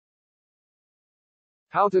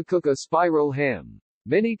How to cook a spiral ham.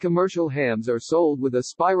 Many commercial hams are sold with a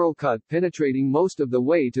spiral cut penetrating most of the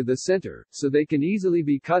way to the center, so they can easily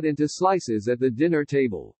be cut into slices at the dinner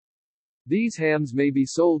table. These hams may be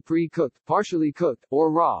sold pre-cooked, partially cooked,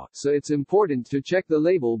 or raw, so it's important to check the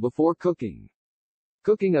label before cooking.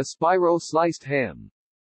 Cooking a spiral sliced ham.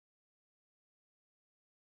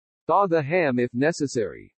 Thaw the ham if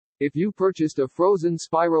necessary. If you purchased a frozen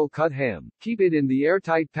spiral cut ham, keep it in the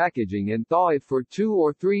airtight packaging and thaw it for 2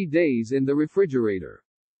 or 3 days in the refrigerator.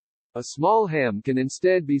 A small ham can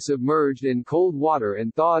instead be submerged in cold water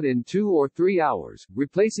and thawed in 2 or 3 hours,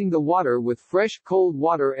 replacing the water with fresh cold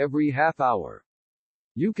water every half hour.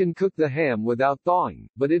 You can cook the ham without thawing,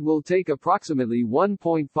 but it will take approximately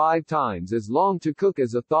 1.5 times as long to cook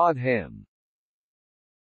as a thawed ham.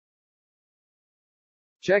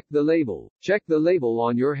 Check the label. Check the label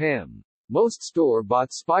on your ham. Most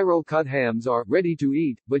store-bought spiral-cut hams are ready to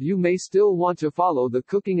eat, but you may still want to follow the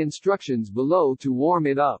cooking instructions below to warm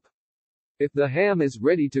it up. If the ham is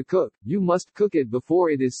ready to cook, you must cook it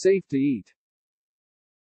before it is safe to eat.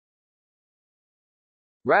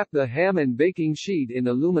 Wrap the ham and baking sheet in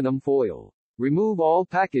aluminum foil. Remove all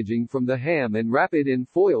packaging from the ham and wrap it in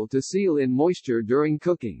foil to seal in moisture during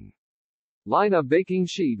cooking. Line a baking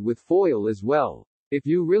sheet with foil as well. If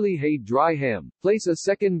you really hate dry ham, place a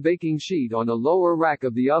second baking sheet on a lower rack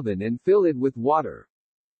of the oven and fill it with water.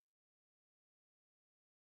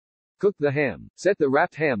 Cook the ham. Set the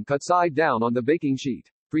wrapped ham cut side down on the baking sheet.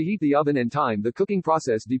 Preheat the oven and time the cooking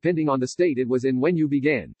process depending on the state it was in when you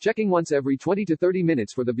began, checking once every 20 to 30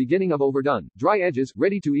 minutes for the beginning of overdone, dry edges.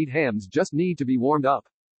 Ready-to-eat hams just need to be warmed up.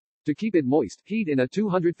 To keep it moist, heat in a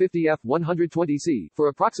 250 F 120 C for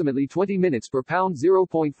approximately 20 minutes per pound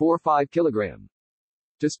 0.45 kilogram.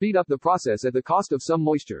 To speed up the process at the cost of some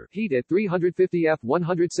moisture, heat at 350 F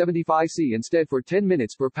 175 C instead for 10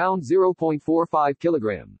 minutes per pound 0.45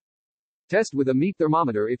 kilogram. Test with a meat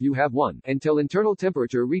thermometer if you have one, until internal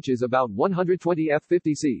temperature reaches about 120 F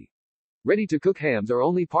 50 C. Ready-to-cook hams are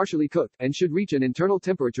only partially cooked, and should reach an internal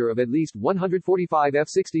temperature of at least 145 F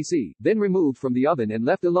 60 C, then removed from the oven and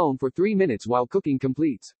left alone for 3 minutes while cooking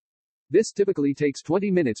completes. This typically takes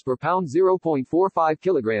 20 minutes per pound 0.45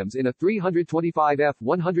 kilograms in a 325 F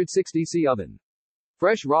 160 C oven.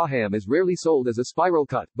 Fresh raw ham is rarely sold as a spiral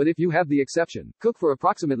cut, but if you have the exception, cook for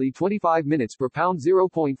approximately 25 minutes per pound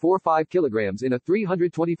 0.45 kilograms in a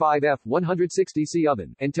 325 F 160 C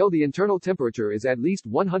oven, until the internal temperature is at least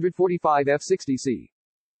 145 F 60 C.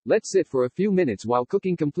 Let sit for a few minutes while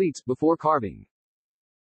cooking completes, before carving.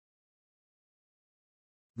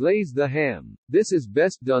 Glaze the ham. This is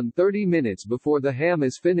best done 30 minutes before the ham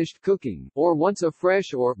is finished cooking, or once a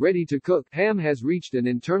fresh or ready-to-cook ham has reached an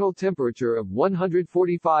internal temperature of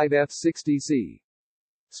 145 F 60 C.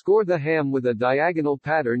 Score the ham with a diagonal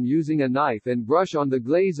pattern using a knife and brush on the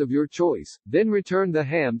glaze of your choice, then return the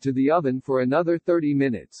ham to the oven for another 30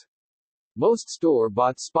 minutes. Most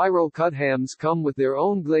store-bought spiral-cut hams come with their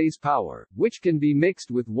own glaze powder, which can be mixed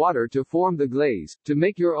with water to form the glaze. To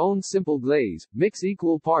make your own simple glaze, mix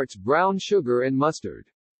equal parts brown sugar and mustard.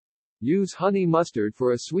 Use honey mustard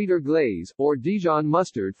for a sweeter glaze, or Dijon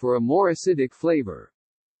mustard for a more acidic flavor.